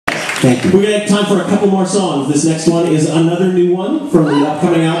Thank you. We're going to have time for a couple more songs. This next one is another new one from the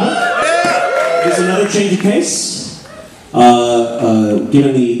upcoming album. It's another change of pace.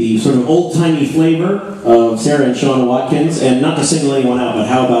 Given the sort of old-timey flavor of Sarah and Shauna Watkins, and not to single anyone out, but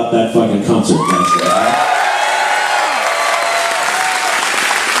how about that fucking concert last night?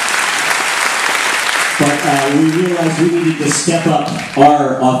 But we realized we needed to step up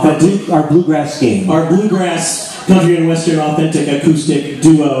our bluegrass game. Our bluegrass country and western authentic acoustic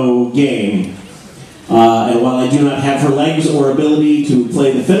duo game. And while I do not have her legs or ability to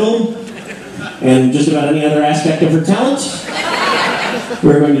play the fiddle, and just about any other aspect of her talent,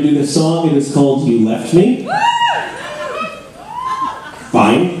 we're going to do this song. It is called You Left Me.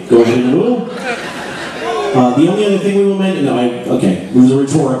 Fine, go ahead and woo. The only other thing we will mention, okay, it was a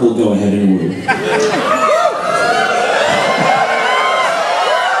rhetorical go ahead and woo.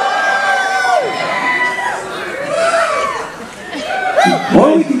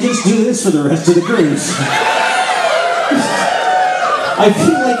 Or we can just do this for the rest of the cruise. I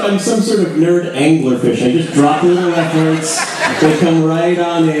feel like I'm some sort of nerd-anglerfish. I just drop little reference, they come right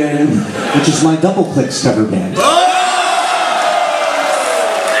on in. Which is my Double Clicks cover band.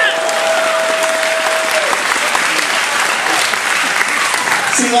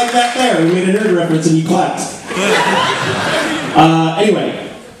 See, like that there, we made a nerd reference and you clapped.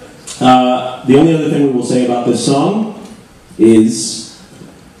 Anyway, the only other thing we will say about this song is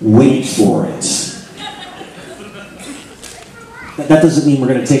wait for it. That doesn't mean we're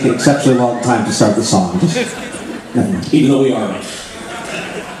going to take an exceptionally long time to start the song. Even though we are.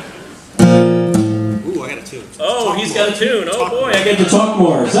 Ooh, I got a tune. Oh, he's got a tune. Oh boy, I get to talk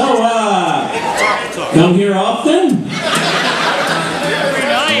more. So, come here often? Every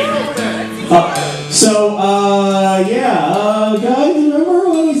night. Guys, remember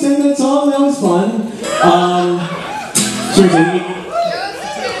when we sang that song? That was fun. Seriously.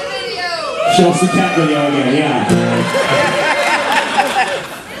 Show us the cat video again, yeah.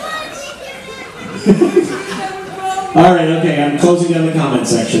 Alright, okay, I'm closing down the comment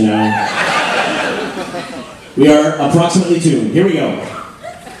section now. We are approximately tuned. Here we go.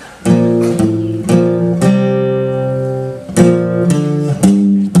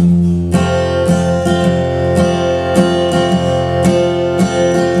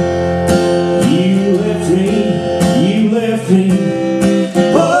 You left me.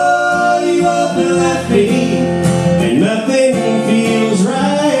 Oh, you up and left me. And nothing feels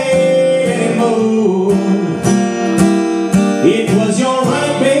right anymore. It was your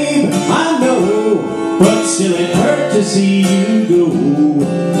right, babe, I know, but still it hurt to see you go.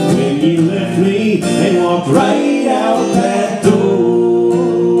 When you left me and walked right out that door.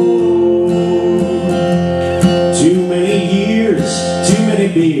 Too many years, too many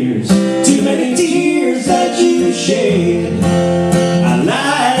beers, too many tears that you shed. I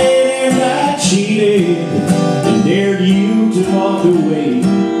lied and I cheated and dared you to walk away.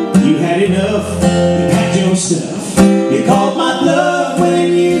 You had enough, you packed your stuff. You called my bluff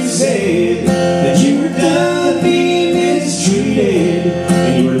when you said that you were done being mistreated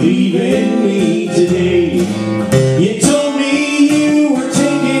and you were leaving me today. You told me you were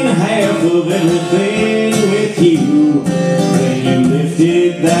taking half of everything with you. Then you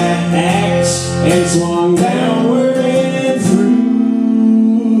lifted that axe and swung downward and through.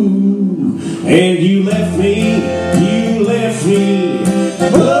 And you left me, you left me.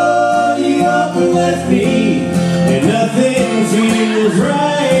 Oh, you up and left me. And nothing feels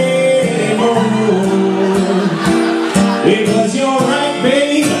right anymore. It was your right,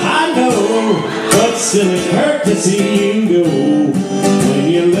 babe, I know, but still it hurt to see you go. When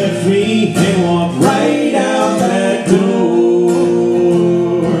you left me and walked right out that door.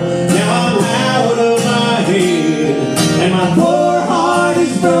 Now I'm out of my head and my poor heart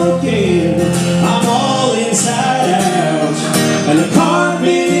is broken. I'm all inside out and the carpet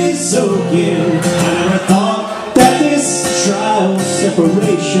is soaking. I never thought that this trial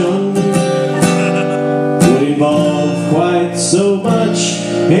separation would involve quite so much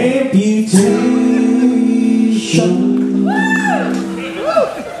amputation.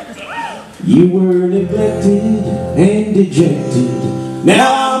 You were neglected and dejected.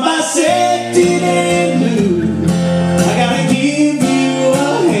 Now I'm bisected and blue. I gotta give you a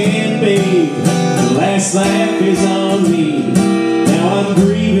hand, babe. The last laugh is on me. Now I'm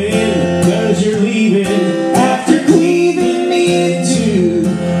grieving 'cause you're leaving after cleaving me in two.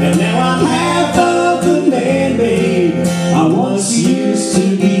 And now I'm half of the man, babe, I once used to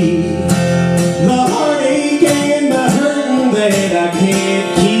be. The heartache and the hurting that I can't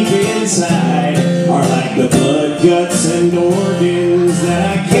keep inside are like the blood, guts, and organs that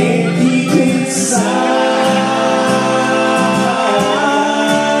I can't keep inside.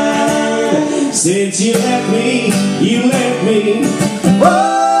 Since you left me, oh,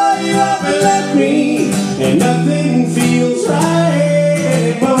 you up and left me, and nothing feels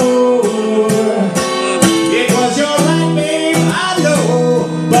right anymore. It was your right, babe, I know,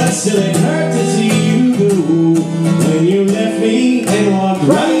 but still it hurt to see you go when you left me and walked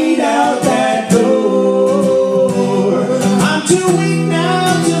right out that door. I'm too weak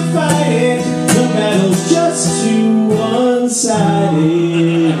now to fight it, the battle's just too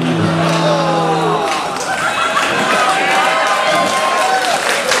one-sided.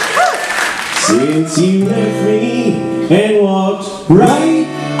 Since you left me and walked right